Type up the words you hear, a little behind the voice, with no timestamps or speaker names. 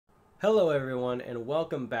Hello everyone and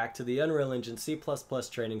welcome back to the Unreal Engine C++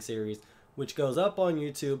 training series, which goes up on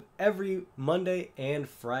YouTube every Monday and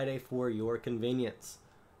Friday for your convenience.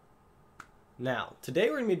 Now, today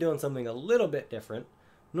we're going to be doing something a little bit different.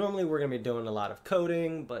 Normally we're going to be doing a lot of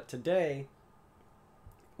coding, but today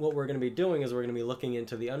what we're going to be doing is we're going to be looking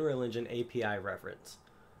into the Unreal Engine API reference.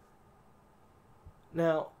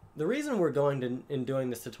 Now, the reason we're doing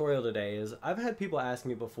this tutorial today is I've had people ask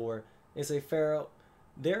me before, they say, Pharaoh,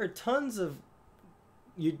 there are tons of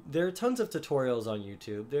tutorials on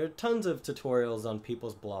YouTube. There are tons of tutorials on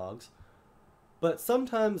people's blogs. But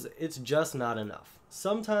sometimes it's just not enough.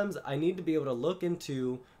 Sometimes I need to be able to look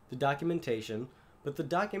into the documentation, but the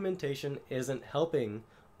documentation isn't helping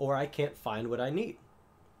or I can't find what I need.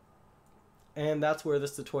 And that's where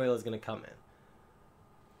this tutorial is going to come in.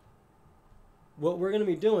 What we're going to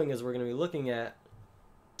be doing is we're going to be looking at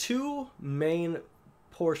two main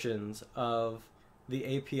portions of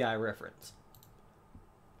the API reference,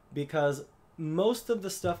 because most of the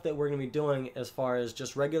stuff that we're going to be doing as far as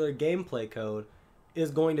just regular gameplay code is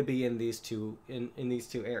going to be in these two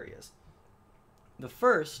areas. The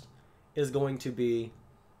first is going to be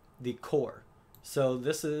the core. So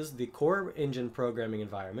this is the core engine programming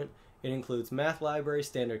environment. It includes math library,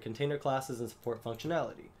 standard container classes, and support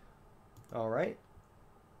functionality. All right.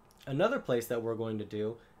 Another place that we're going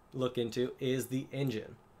to look into is the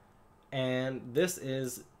engine. And this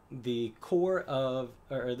is the core of,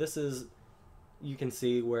 you can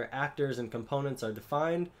see where actors and components are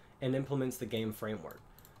defined and implements the game framework.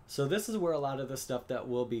 So this is where a lot of the stuff that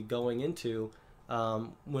we'll be going into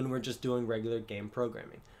when we're just doing regular game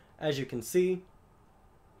programming. As you can see,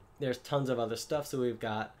 there's tons of other stuff. So we've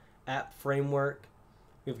got app framework,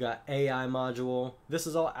 we've got AI module. This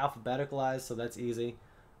is all alphabeticalized, so that's easy.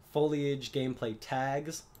 Foliage gameplay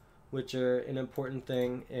tags, which are an important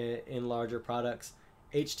thing in larger products.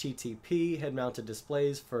 HTTP, head-mounted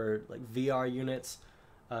displays for like VR units,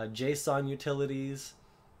 JSON utilities,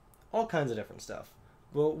 all kinds of different stuff.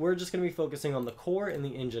 Well, we're just going to be focusing on the core and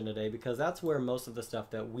the engine today because that's where most of the stuff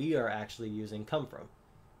that we are actually using come from.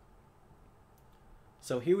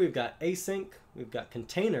 So here we've got async, we've got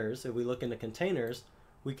containers. If we look into containers,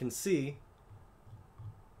 we can see,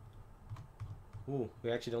 we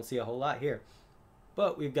actually don't see a whole lot here.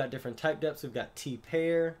 But we've got different type depths. We've got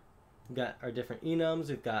t-pair. We've got our different enums.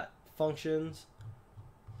 We've got functions.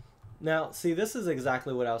 Now, see, this is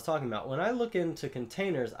exactly what I was talking about. When I look into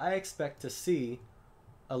containers, I expect to see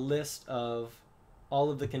a list of all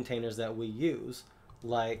of the containers that we use,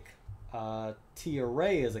 like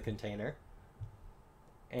t-array is a container.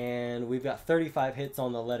 And we've got 35 hits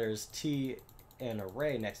on the letters t and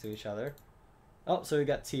array next to each other. Oh, so we've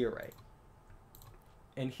got t-array.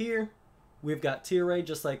 And here, we've got t-array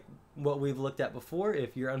just like what we've looked at before.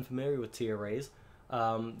 If you're unfamiliar with t-arrays,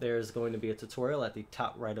 there's going to be a tutorial at the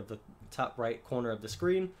top right corner of the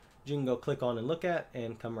screen. You can go click on and look at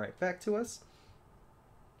and come right back to us.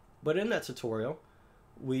 But in that tutorial,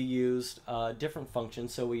 we used different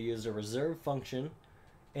functions. So we used a reserve function,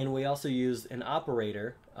 and we also used an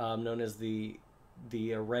operator known as the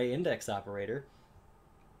array index operator.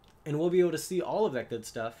 And we'll be able to see all of that good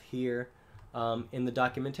stuff here in the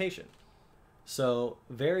documentation. So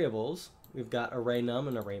variables, we've got array num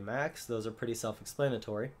and array max. Those are pretty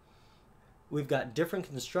self-explanatory. We've got different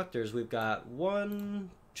constructors. We've got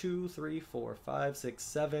 1, 2, 3, 4, 5, 6,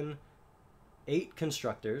 7, 8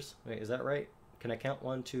 constructors. Wait, is that right? Can I count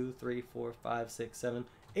 1, 2, 3, 4, 5, 6, 7,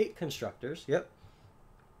 8 constructors? Yep.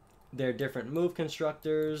 There are different move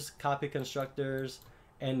constructors, copy constructors,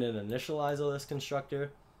 and an initialize a list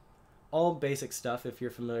constructor. All basic stuff if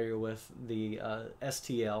you're familiar with the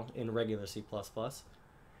STL in regular C++.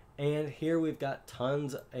 And here we've got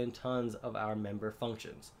tons and tons of our member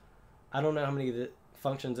functions. I don't know how many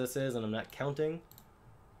functions this is, and I'm not counting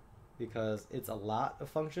because it's a lot of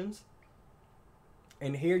functions.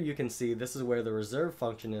 And here you can see this is where the reserve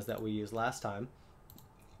function is that we used last time,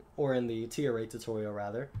 or in the t-array tutorial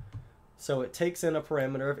rather. So it takes in a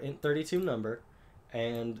parameter of int32 number,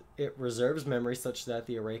 and it reserves memory such that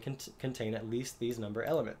the array can contain at least these number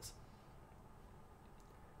elements.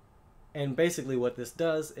 And basically what this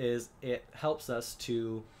does is it helps us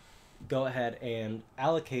to go ahead and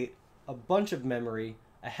allocate a bunch of memory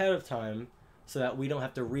ahead of time so that we don't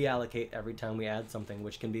have to reallocate every time we add something,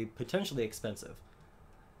 which can be potentially expensive.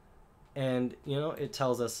 And you know, it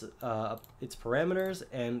tells us its parameters,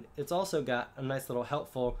 and it's also got a nice little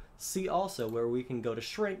helpful see also where we can go to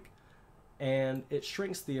shrink, and it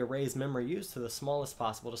shrinks the array's memory used to the smallest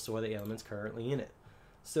possible to store the elements currently in it.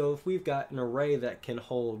 So if we've got an array that can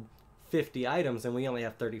hold 50 items and we only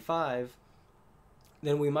have 35,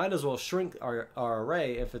 then we might as well shrink our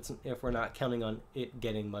array if we're not counting on it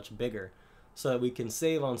getting much bigger, so that we can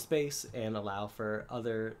save on space and allow for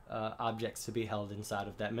other objects to be held inside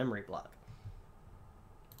of that memory block.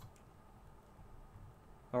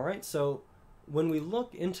 Alright, so when we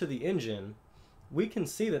look into the engine, we can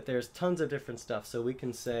see that there's tons of different stuff. So we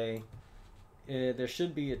can say there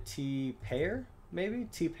should be a T-pair, maybe,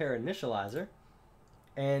 T-pair initializer,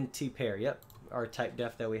 and T-pair, yep, our type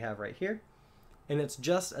def that we have right here. And it's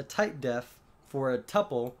just a type def for a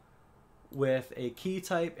tuple with a key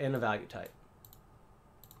type and a value type.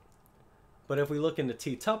 But if we look into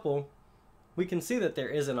T-tuple, we can see that there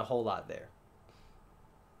isn't a whole lot there.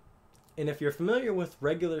 And if you're familiar with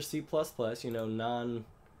regular C++, you know,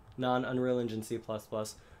 non-Unreal Engine C++,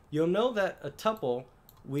 you'll know that a tuple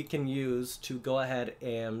we can use to go ahead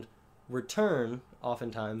and return,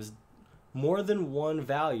 oftentimes, more than one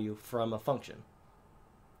value from a function,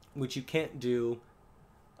 which you can't do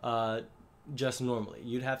just normally.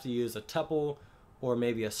 You'd have to use a tuple or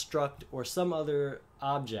maybe a struct or some other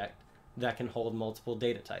object that can hold multiple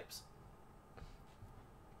data types.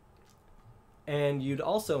 And you'd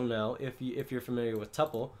also know, if you're familiar with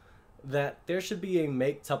tuple, that there should be a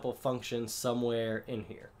MakeTupple function somewhere in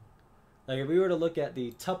here. Like if we were to look at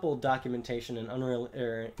the tuple documentation in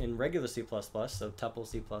in regular C++, so tuple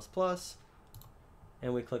C++,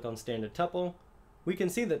 and we click on standard tuple, we can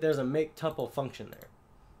see that there's a MakeTupple function there.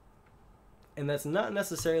 And that's not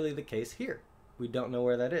necessarily the case here. We don't know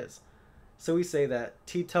where that is. So we say that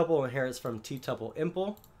ttuple inherits from ttuple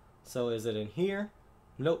impl. So is it in here?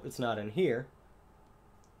 Nope, it's not in here.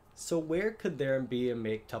 So where could there be a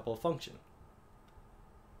MakeTupple function?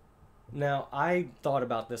 Now, I thought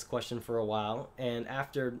about this question for a while, and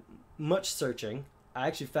after much searching, I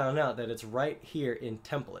actually found out that it's right here in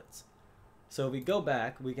templates. So if we go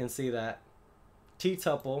back, we can see that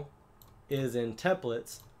ttuple is in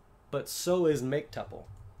templates, but so is MakeTupple.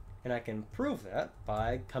 And I can prove that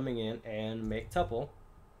by coming in and MakeTupple.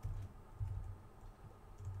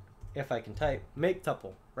 If I can type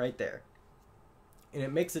MakeTupple right there. And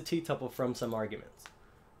it makes a ttuple from some arguments.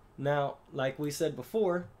 Now, like we said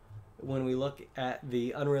before, when we look at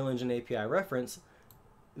the Unreal Engine API reference,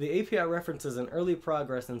 the API reference is in early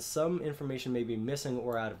progress and some information may be missing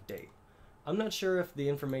or out of date. I'm not sure if the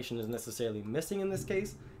information is necessarily missing in this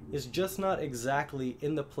case, it's just not exactly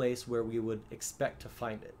in the place where we would expect to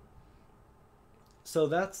find it. So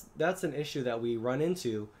that's an issue that we run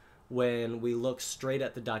into when we look straight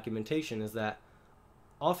at the documentation, is that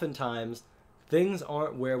oftentimes things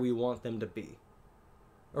aren't where we want them to be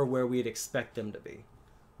or where we'd expect them to be,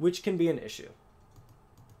 which can be an issue.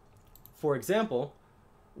 For example,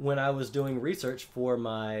 when I was doing research for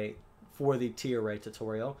the T-array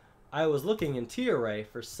tutorial, I was looking in T-array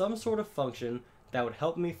for some sort of function that would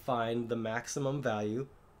help me find the maximum value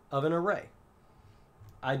of an array.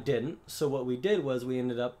 I didn't, so what we did was we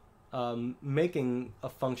ended up making a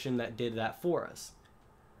function that did that for us.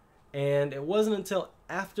 And it wasn't until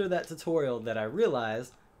after that tutorial that I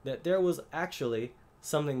realized that there was actually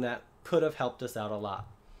something that could have helped us out a lot.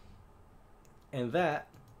 And that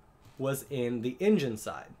was in the engine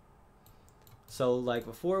side. So like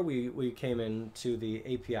before, we came into the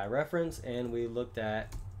API reference and we looked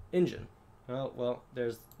at engine. Oh, well,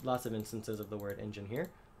 there's lots of instances of the word engine here.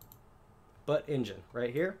 But engine,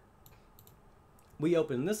 right here. We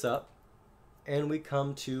open this up and we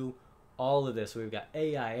come to all of this. We've got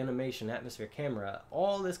AI, animation, atmosphere, camera,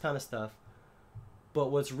 all this kind of stuff.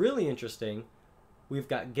 But what's really interesting, we've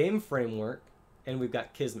got game framework and we've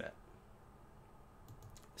got Kismet.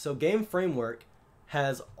 So game framework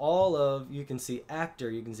has all of, you can see actor,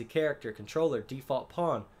 you can see character, controller, default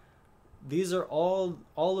pawn. These are all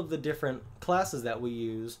of the different classes that we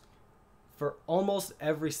use for almost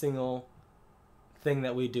every single thing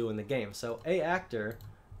that we do in the game. So a actor,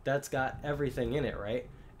 that's got everything in it, right?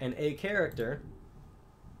 And a character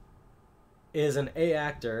is an a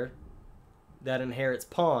actor that inherits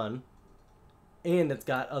pawn, and it's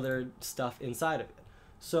got other stuff inside of it.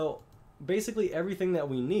 So basically everything that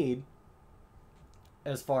we need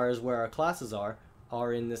as far as where our classes are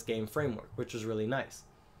in this game framework, which is really nice.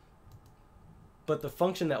 But the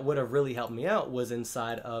function that would have really helped me out was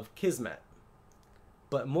inside of Kismet.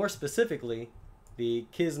 But more specifically, the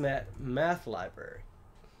Kismet math library.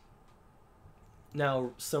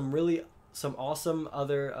 Now, some awesome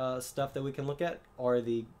other stuff that we can look at are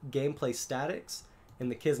the gameplay statics in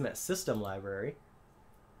the Kismet system library.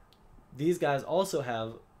 These guys also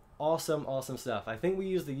have awesome stuff. I think we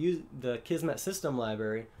use the Kismet system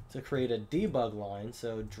library to create a debug line.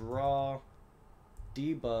 So draw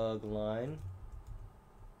debug line.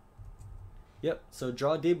 Yep, so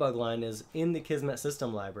draw debug line is in the Kismet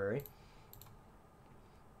system library,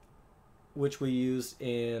 which we used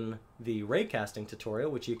in the raycasting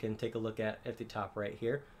tutorial, which you can take a look at the top right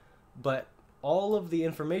here. But all of the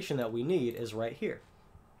information that we need is right here.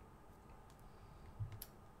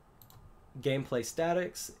 Gameplay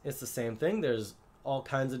statics, it's the same thing. There's all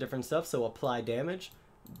kinds of different stuff. So apply damage,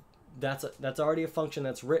 that's already a function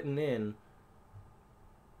that's written in,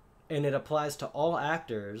 and it applies to all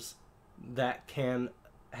actors that can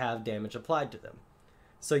have damage applied to them.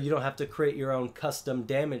 So you don't have to create your own custom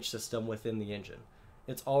damage system within the engine.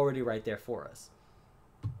 It's already right there for us.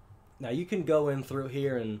 Now you can go in through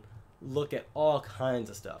here and look at all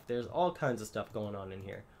kinds of stuff. There's all kinds of stuff going on in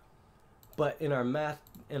here. But in our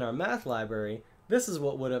math library, this is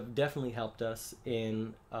what would have definitely helped us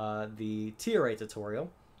in the tier array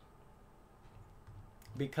tutorial,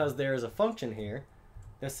 because there is a function here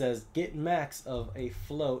that says get max of a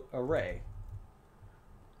float array,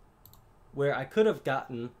 where I could have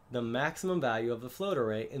gotten the maximum value of the float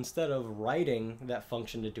array instead of writing that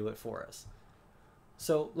function to do it for us.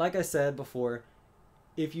 So like I said before,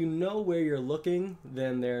 if you know where you're looking,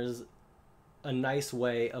 then there's a nice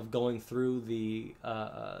way of going through the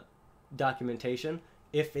documentation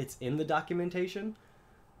if it's in the documentation,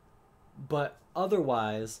 but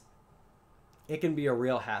otherwise it can be a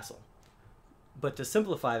real hassle. But to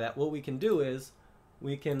simplify that, what we can do is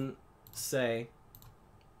we can say,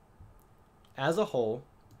 as a whole,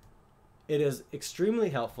 it is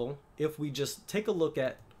extremely helpful if we just take a look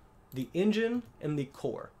at the engine and the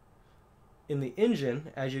core. In the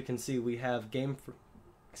engine, as you can see, we have game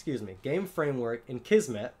framework in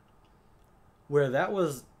Kismet, where that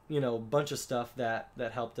was, a bunch of stuff that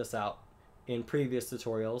helped us out in previous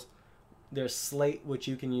tutorials. There's Slate, which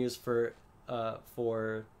you can use for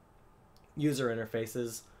user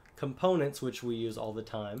interfaces, components, which we use all the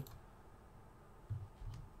time.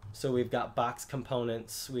 So we've got box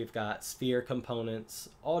components, we've got sphere components,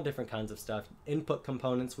 all different kinds of stuff. Input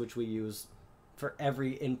components, which we use for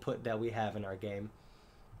every input that we have in our game.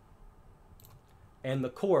 And the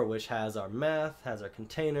core, which has our math, has our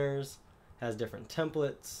containers, has different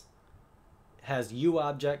templates, has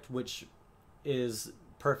UObject, which is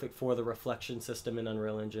perfect for the reflection system in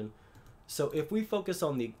Unreal Engine. So if we focus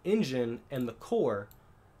on the engine and the core,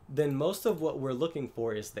 then most of what we're looking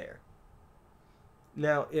for is there.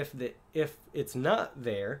 Now, if it's not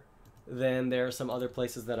there, then there are some other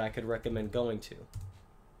places that I could recommend going to.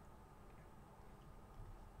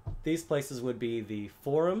 These places would be the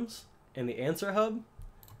forums and the answer hub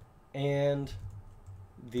and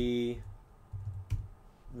the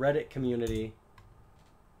Reddit community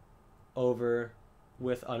over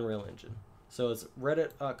with Unreal Engine. So it's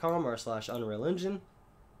reddit.com/Unreal Engine.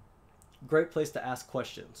 Great place to ask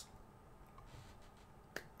questions.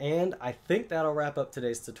 And I think that'll wrap up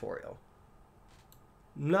today's tutorial.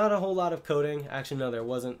 Not a whole lot of coding. Actually, no, there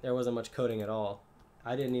wasn't much coding at all.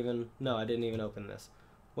 I didn't even open this.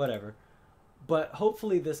 Whatever. But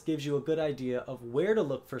hopefully this gives you a good idea of where to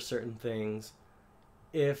look for certain things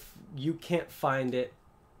if you can't find it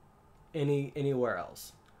anywhere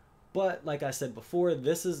else. But like I said before,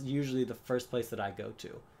 this is usually the first place that I go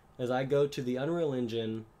to. As I go to the Unreal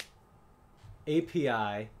Engine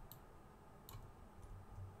API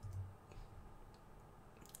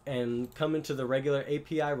and come into the regular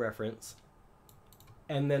API reference,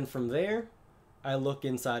 and then from there I look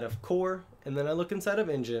inside of core, and then I look inside of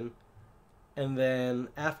engine, and then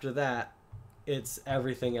after that it's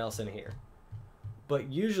everything else in here. But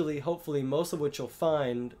usually, hopefully, most of what you'll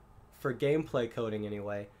find for gameplay coding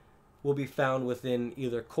anyway will be found within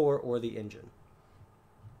either core or the engine.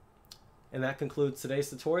 And that concludes today's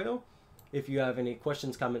tutorial. If you have any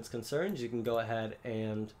questions, comments, concerns, you can go ahead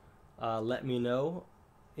and let me know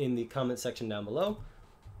in the comment section down below,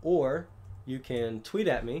 or you can tweet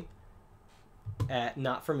at me at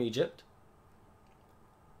NotFromEgypt.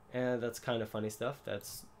 And that's kind of funny stuff.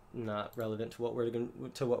 That's not relevant to what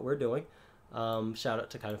we're doing. Shout out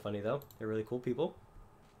to Kind of Funny though. They're really cool people.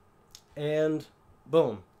 And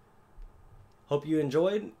boom. Hope you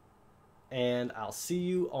enjoyed, and I'll see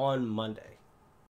you on Monday.